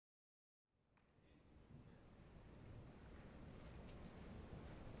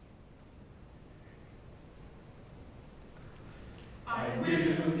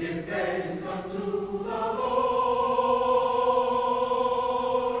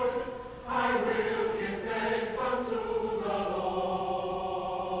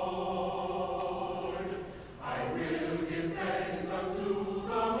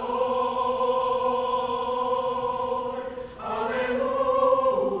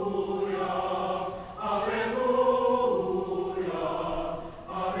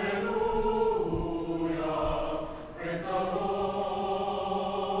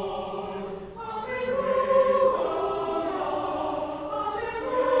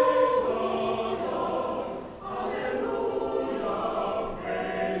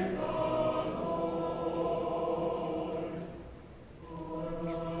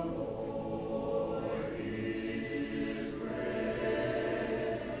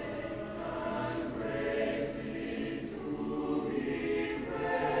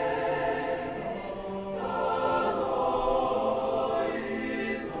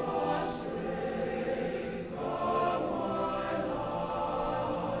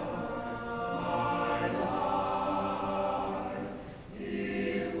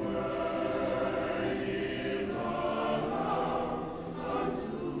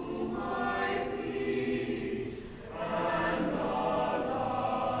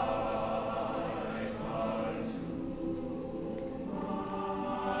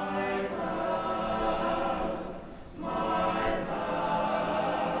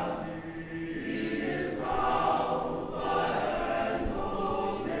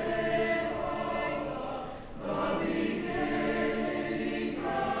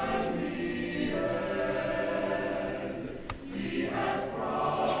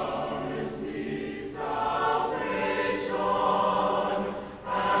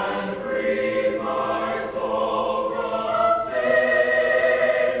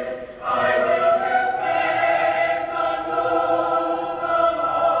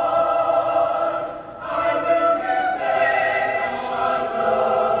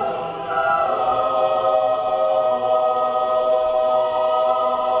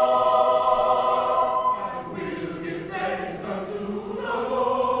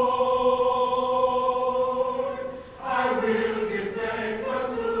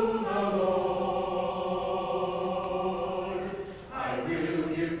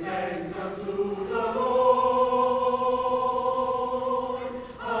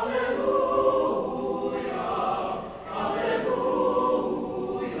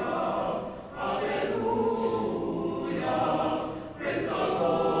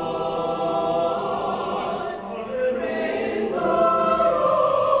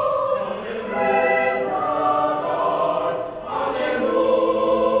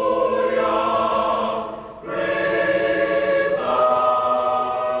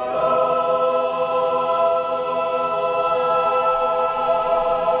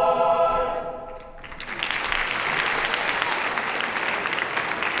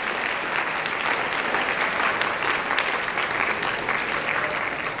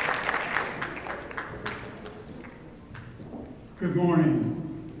Good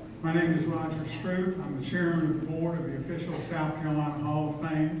morning. My name is Roger Stroop. I'm the chairman of the board of the official South Carolina Hall of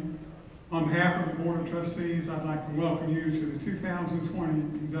Fame. On behalf of the Board of Trustees, I'd like to welcome you to the 2020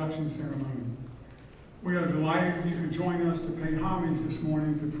 induction ceremony. We are delighted you could join us to pay homage this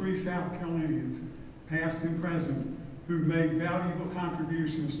morning to 3 South Carolinians, past and present, who've made valuable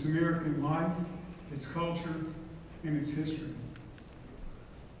contributions to American life, its culture, and its history.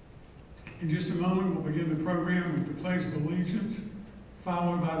 In just a moment, we'll begin the program with the Pledge of Allegiance,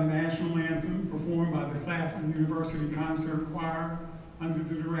 followed by the National Anthem performed by the Claflin University Concert Choir under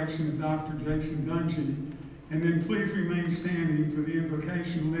the direction of Dr. Jason Dungy, and then please remain standing for the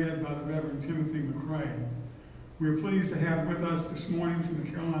invocation led by the Reverend Timothy McCrae. We are pleased to have with us this morning from the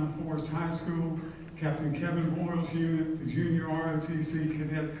Carolina Forest High School, Captain Kevin Boyle's unit, the Junior ROTC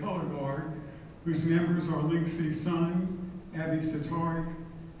Cadet Color Guard, whose members are Linksey Sun, Abby Satarik,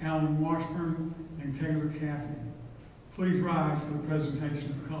 Alan Washburn, and Taylor Caffey. Please rise for the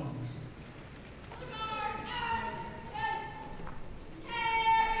presentation of colors.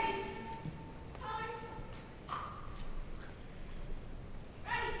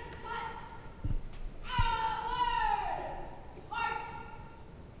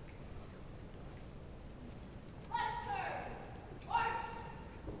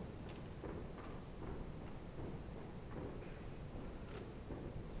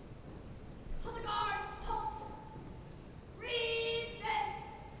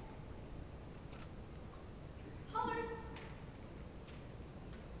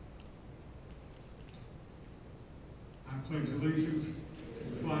 I pledge allegiance to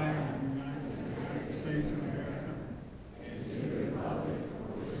the flag of the United States of America and to the republic for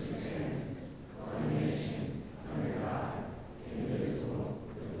which it stands, one nation, under God, indivisible,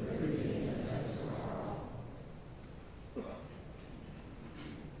 with liberty and justice for all.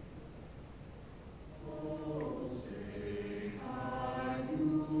 Oh, say, can you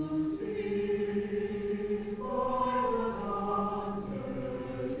see for the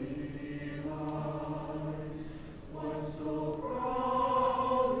concert delights? What so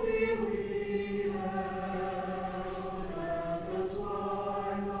proudly we hailed as the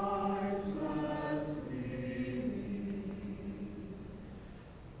twilight's last gleaming,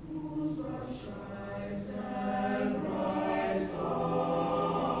 whose broad stripes and bright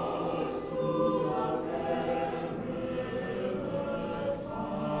stars through the perilous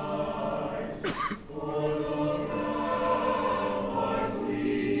heights, for the ramparts we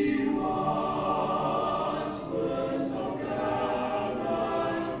watched were so gallantly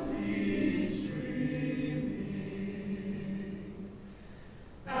streaming,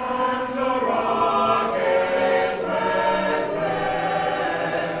 and the rockets' red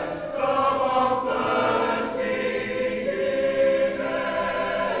glare, the bombs bursting in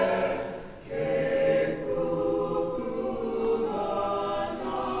air, came through the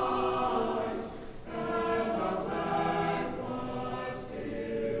night, and our flag was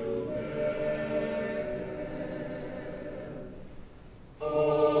still there.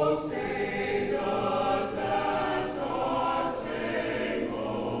 Oh, say does that star-spangled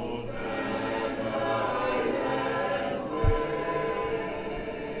banner yet wave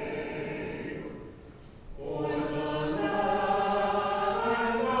o'er the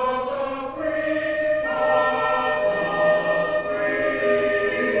land of the free, of the free,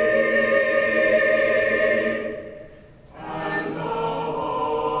 and the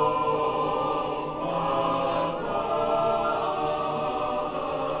hope of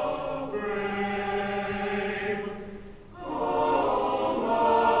the brave, home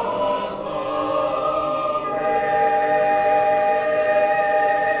of the brave.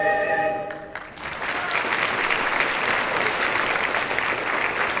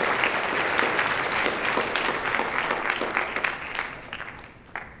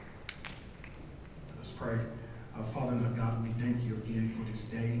 Let's pray. Our Father and our God, we thank you again for this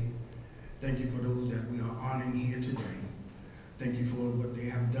day. Thank you for those that we are honoring here today. Thank you for what they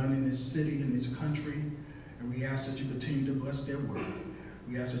have done in this city, in this country. And we ask that you continue to bless their work.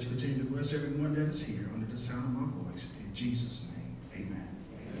 We ask that you continue to bless everyone that is here under the sound of my voice. In Jesus' name, amen.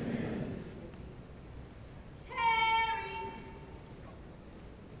 Harry!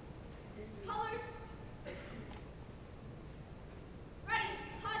 Colors. Ready,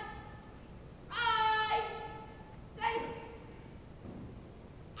 hut. Right. Face.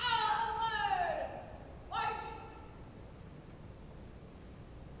 Onward. March.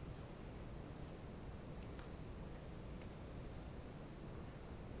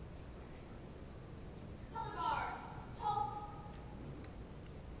 Color guard. Halt.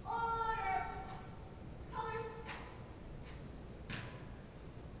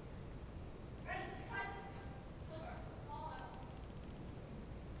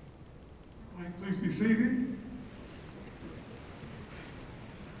 be seated.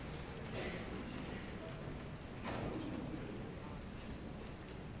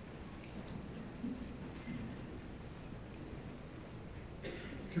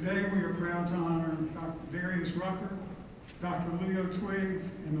 Today we are proud to honor Dr. Darius Rucker, Dr. Leo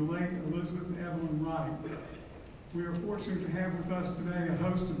Twiggs, and the late Elizabeth Evelyn Wright. We are fortunate to have with us today a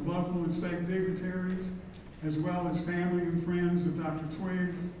host of local and state dignitaries, as well as family and friends of Dr.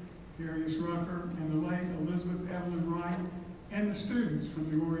 Twiggs, Darius Rucker, and the late Elizabeth Evelyn Wright, and the students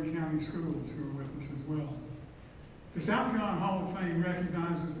from the Horry County Schools who are with us as well. The South Carolina Hall of Fame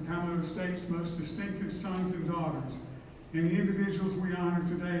recognizes the Palmetto State's most distinctive sons and daughters, and the individuals we honor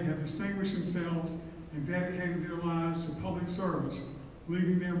today have distinguished themselves and dedicated their lives to public service,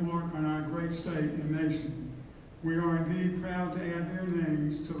 leaving their mark on our great state and nation. We are indeed proud to add their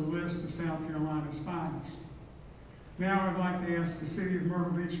names to the list of South Carolina's finest. Now I'd like to ask the City of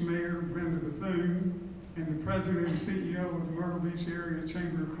Myrtle Beach Mayor Brenda Bethune and the President and CEO of the Myrtle Beach Area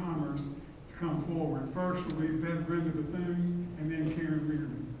Chamber of Commerce to come forward. First will be Brenda Bethune and then Karen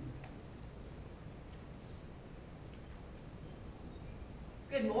Reardon.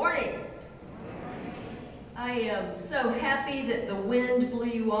 Good morning. I am so happy that the wind blew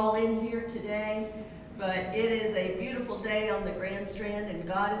you all in here today, but it is a beautiful day on the Grand Strand and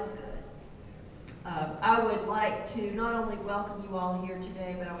God is good. I would like to not only welcome you all here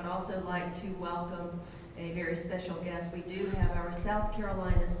today, but I would also like to welcome a very special guest. We do have our South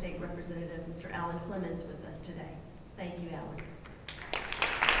Carolina State Representative, Mr. Alan Clemens, with us today. Thank you, Alan.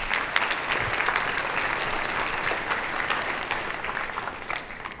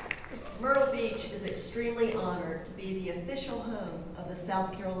 Myrtle Beach is extremely honored to be the official home of the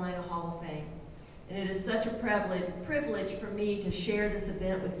South Carolina Hall of Fame. And it is such a privilege for me to share this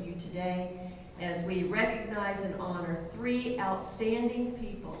event with you today as we recognize and honor 3 outstanding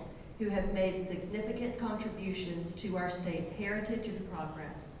people who have made significant contributions to our state's heritage and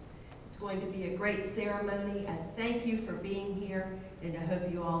progress. It's going to be a great ceremony. I thank you for being here, and I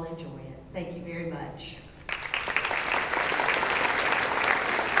hope you all enjoy it. Thank you very much.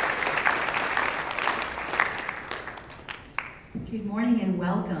 Good morning and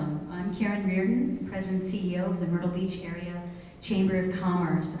welcome. I'm Karen Reardon, President and CEO of the Myrtle Beach Area Chamber of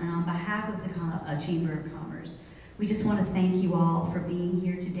Commerce. And on behalf of the Chamber of Commerce, we just want to thank you all for being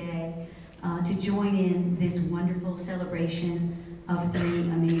here today to join in this wonderful celebration of 3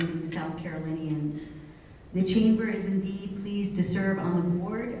 amazing South Carolinians. The Chamber is indeed pleased to serve on the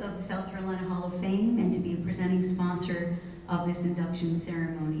board of the South Carolina Hall of Fame and to be a presenting sponsor of this induction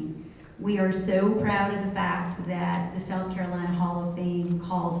ceremony. We are so proud of the fact that the South Carolina Hall of Fame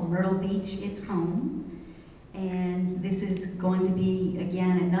calls Myrtle Beach its home. And this is going to be,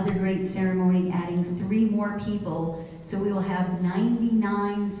 again, another great ceremony, adding 3 more people. So we will have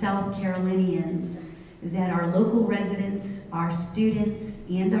 99 South Carolinians that our local residents, our students,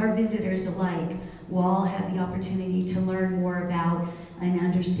 and our visitors alike will all have the opportunity to learn more about and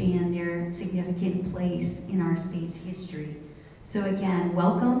understand their significant place in our state's history. So again,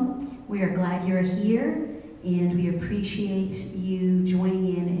 welcome. We are glad you're here, and we appreciate you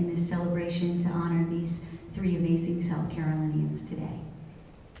joining in this celebration to honor these 3 amazing South Carolinians today.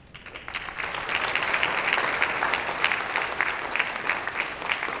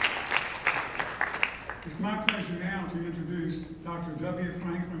 It's my pleasure now to introduce Dr. W.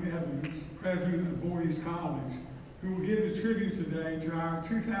 Franklin Evans, President of Voorhees College, who will give the tribute today to our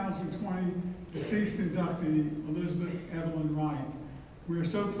 2020 deceased inductee, Elizabeth Evelyn Wright. We are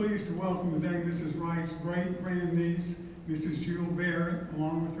so pleased to welcome today Mrs. Wright's great-grandniece, Mrs. Jewel Barrett,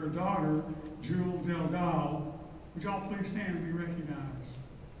 along with her daughter, Jewel Delgado. Would y'all please stand and be recognized?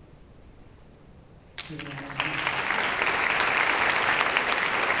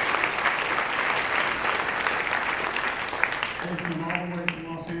 They come all the way from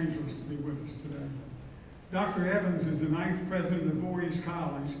Los Angeles to be with us today. Dr. Evans is the 9th president of Voorhees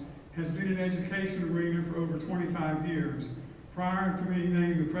College, has been in the education arena for over 25 years. Prior to being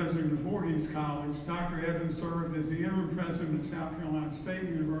named the president of Voorhees College, Dr. Evans served as the interim president of South Carolina State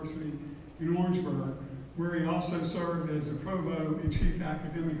University in Orangeburg, where he also served as the provost and chief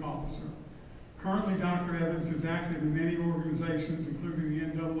academic officer. Currently, Dr. Evans is active in many organizations, including the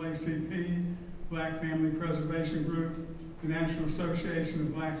NAACP, Black Family Preservation Group, the National Association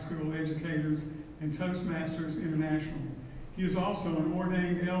of Black School Educators, and Toastmasters International. He is also an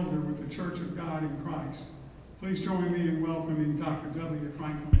ordained elder with the Church of God in Christ. Please join me in welcoming Dr. W.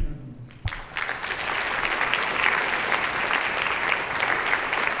 Franklin Evans.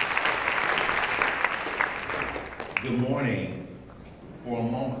 Good morning. For a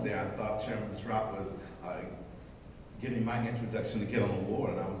moment there, I thought Chairman Schropp was giving my introduction to get on the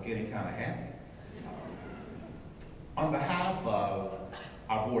board, and I was getting kind of happy. On behalf of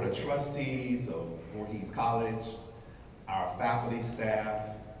our Board of Trustees of Voorhees College, our faculty, staff,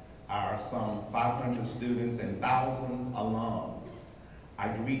 our some 500 students and thousands alum, I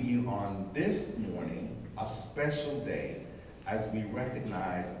greet you on this morning, a special day, as we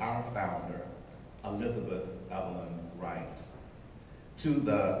recognize our founder, Elizabeth Evelyn Wright. To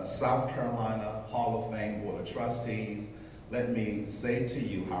the South Carolina Hall of Fame Board of Trustees, let me say to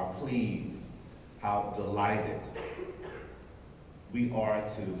you how pleased, how delighted we are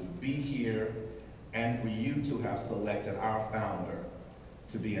to be here and for you to have selected our founder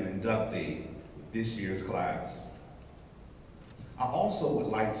to be an inductee this year's class. I also would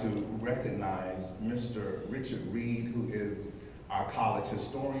like to recognize Mr. Richard Reed, who is our college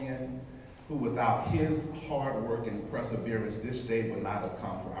historian, who without his hard work and perseverance, this day would not have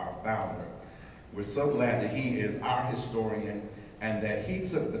come for our founder. We're so glad that he is our historian and that he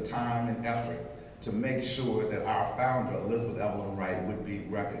took the time and effort to make sure that our founder, Elizabeth Evelyn Wright, would be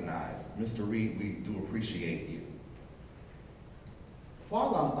recognized. Mr. Reed, we do appreciate you.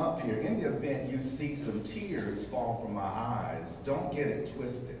 While I'm up here, in the event you see some tears fall from my eyes, don't get it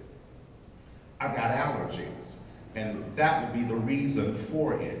twisted. I've got allergies, and that would be the reason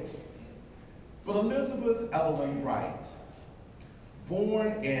for it. But Elizabeth Evelyn Wright,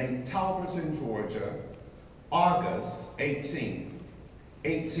 born in Talberton, Georgia, August 18,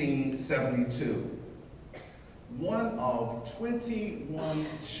 1872, one of 21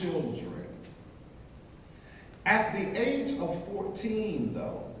 children. At the age of 14,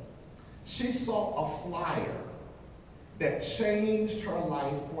 though, she saw a flyer that changed her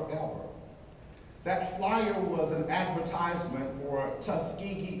life forever. That flyer was an advertisement for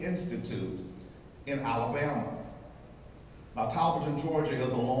Tuskegee Institute in Alabama. Now, Talberton, Georgia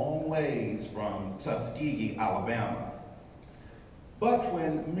is a long ways from Tuskegee, Alabama. But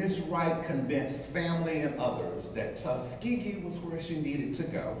when Ms. Wright convinced family and others that Tuskegee was where she needed to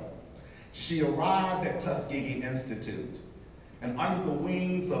go, she arrived at Tuskegee Institute, and under the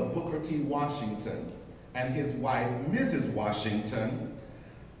wings of Booker T. Washington and his wife, Mrs. Washington,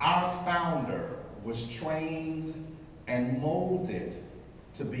 our founder was trained and molded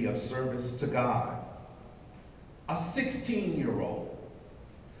to be of service to God. A 16-year-old,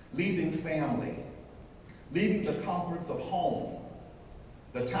 leaving family, leaving the comforts of home,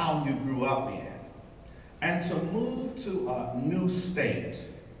 the town you grew up in, and to move to a new state,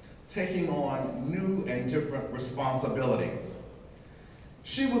 taking on new and different responsibilities.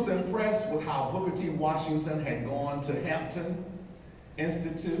 She was impressed with how Booker T. Washington had gone to Hampton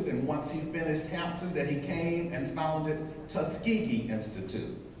Institute, and once he finished Hampton, that he came and founded Tuskegee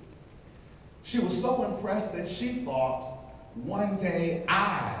Institute. She was so impressed that she thought, one day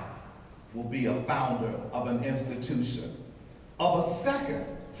I will be a founder of an institution, of a second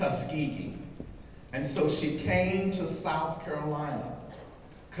Tuskegee. And so she came to South Carolina,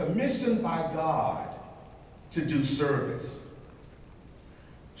 commissioned by God to do service.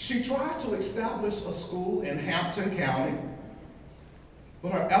 She tried to establish a school in Hampton County,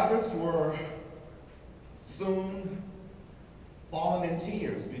 but her efforts were soon fallen in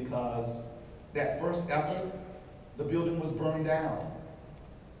tears because that first effort, the building was burned down.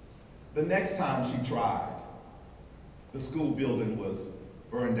 The next time she tried, the school building was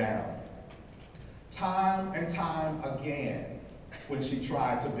burned down. Time and time again, when she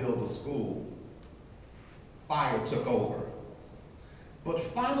tried to build a school, fire took over. But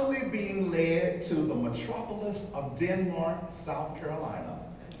finally being led to the metropolis of Denmark, South Carolina,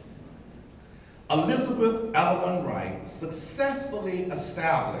 Elizabeth Evelyn Wright successfully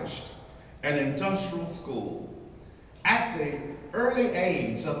established an industrial school at the early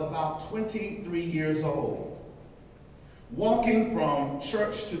age of about 23 years old, walking from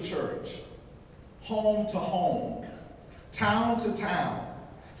church to church, home to home, town to town,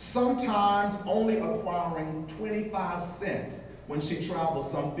 sometimes only acquiring 25 cents when she traveled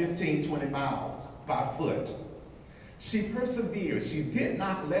some 15, 20 miles by foot. She persevered. She did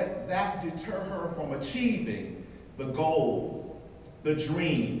not let that deter her from achieving the goal, the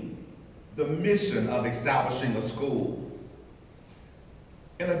dream, the mission of establishing a school.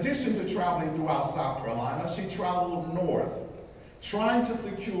 In addition to traveling throughout South Carolina, she traveled north, trying to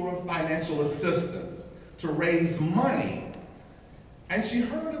secure financial assistance to raise money. And she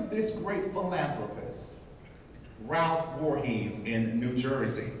heard of this great philanthropist, Ralph Voorhees in New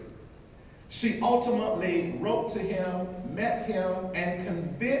Jersey. She ultimately wrote to him, met him, and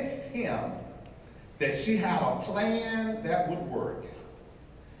convinced him that she had a plan that would work.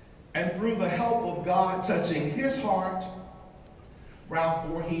 And through the help of God touching his heart, Ralph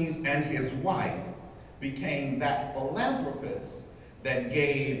Voorhees and his wife became that philanthropist that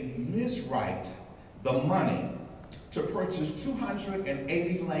gave Ms. Wright the money to purchase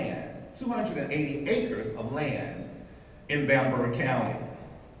 280 acres of land in Bamberg County.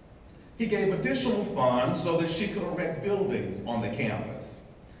 He gave additional funds so that she could erect buildings on the campus.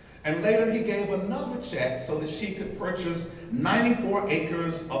 And later he gave another check so that she could purchase 94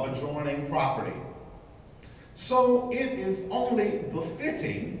 acres of adjoining property. So it is only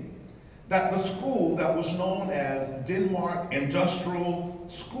befitting that the school that was known as Denmark Industrial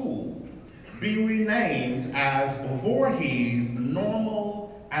School be renamed as Voorhees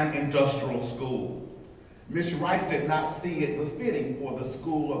Normal and Industrial School. Miss Wright did not see it befitting for the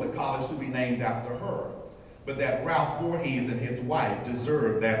school or the college to be named after her, but that Ralph Voorhees and his wife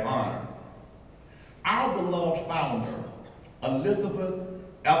deserved that honor. Our beloved founder, Elizabeth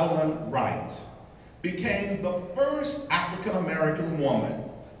Evelyn Wright, became the first African-American woman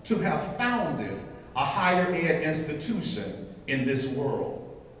to have founded a higher ed institution in this world.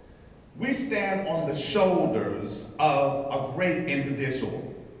 We stand on the shoulders of a great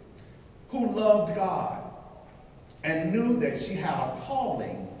individual who loved God and knew that she had a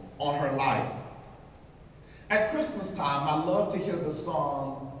calling on her life. At Christmas time, I love to hear the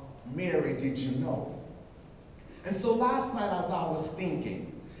song, "Mary, Did You Know?" And so last night as I was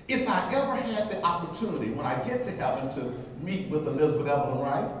thinking, if I ever had the opportunity when I get to heaven to meet with Elizabeth Evelyn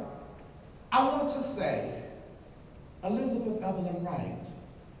Wright, I want to say, Elizabeth Evelyn Wright,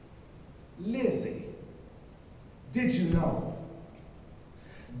 Lizzie, did you know?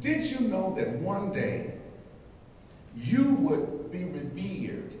 Did you know that one day you would be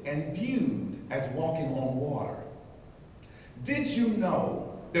revered and viewed as walking on water? Did you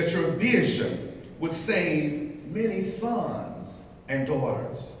know that your vision would save many sons and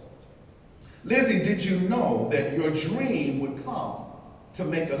daughters? Lizzie, did you know that your dream would come to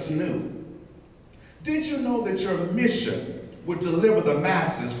make us new? Did you know that your mission would deliver the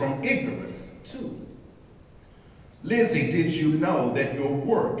masses from ignorance too? Lizzie, did you know that your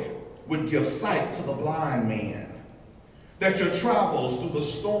work would give sight to the blind man? That your travels through the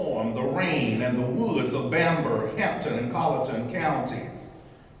storm, the rain, and the woods of Bamberg, Hampton, and Colleton counties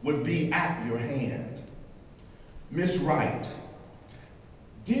would be at your hand? Miss Wright,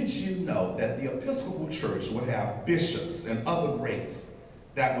 did you know that the Episcopal Church would have bishops and other greats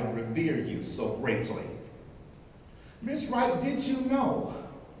that would revere you so greatly? Miss Wright, did you know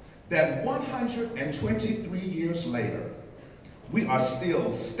that 123 years later, we are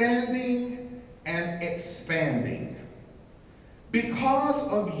still standing and expanding? Because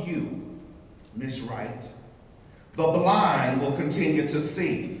of you, Miss Wright, the blind will continue to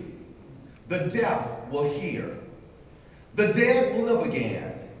see, the deaf will hear, the dead will live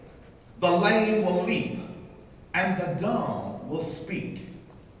again, the lame will leap, and the dumb will speak.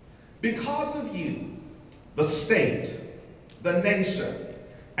 Because of you, the state, the nation,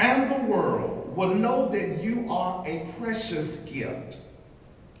 and the world will know that you are a precious gift,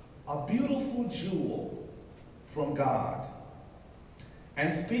 a beautiful jewel from God.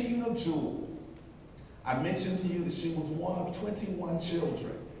 And speaking of jewels, I mentioned to you that she was one of 21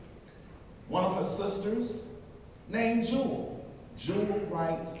 children. One of her sisters named Jewel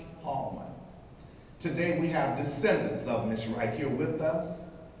Wright Hallman. Today we have descendants of Miss Wright here with us.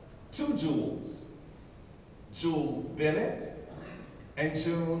 Two Jewels, Jewel Bennett and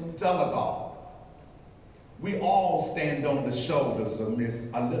June Delagal. We all stand on the shoulders of Miss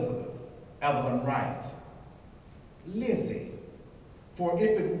Elizabeth Evelyn Wright. Lizzie, for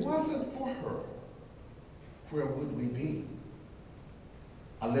if it wasn't for her, where would we be?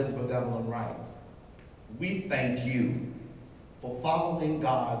 Elizabeth Evelyn Wright, we thank you for following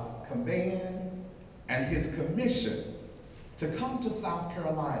God's command and his commission to come to South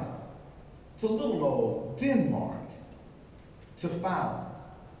Carolina, to little old Denmark, to found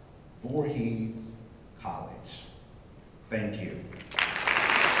Voorhees College. Thank you.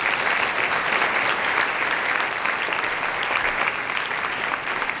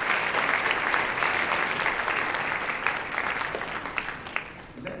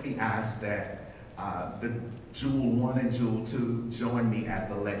 Let me ask that the Jewel 1 and Jewel 2 join me at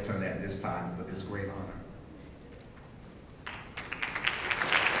the lectern at this time for this great honor.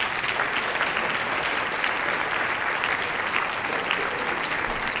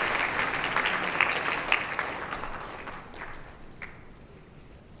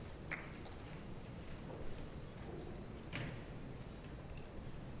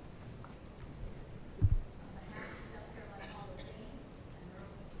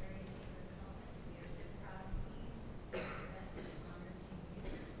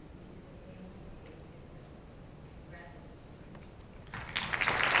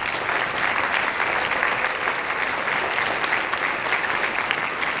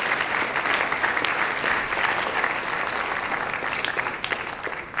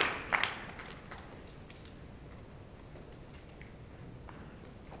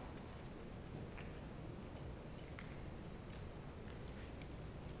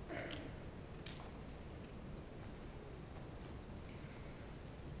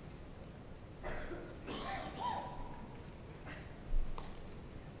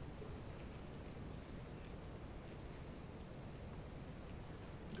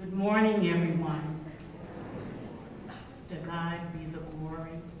 morning, everyone. To God be the glory.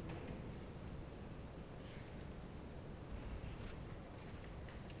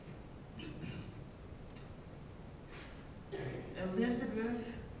 Elizabeth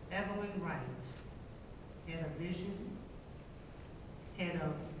Evelyn Wright had a vision, had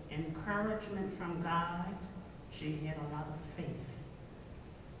an encouragement from God. She had a lot of faith.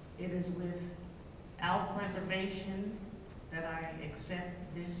 It is without reservation that I accept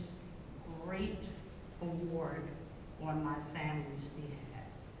this great award on my family's behalf.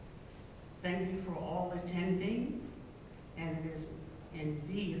 Thank you for all attending, and it is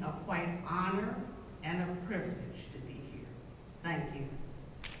indeed a quite honor and a privilege to be here. Thank you.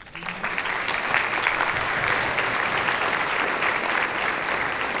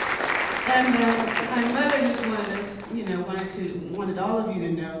 And my mother just wanted us, wanted all of you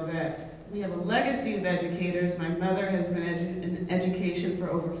to know that we have a legacy of educators. My mother has been in education for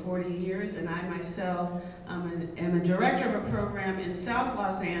over 40 years, and I myself am a director of a program in South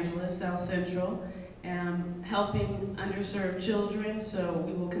Los Angeles, South Central, helping underserved children, so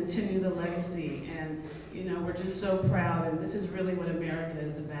we will continue the legacy. And, we're just so proud, and this is really what America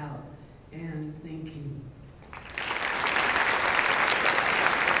is about. And thank you.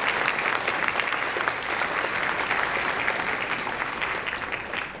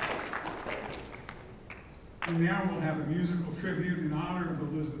 And now we'll have a musical tribute in honor of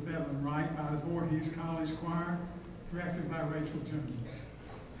Elizabeth Evelyn Wright by the Voorhees College Choir, directed by Rachel Jones.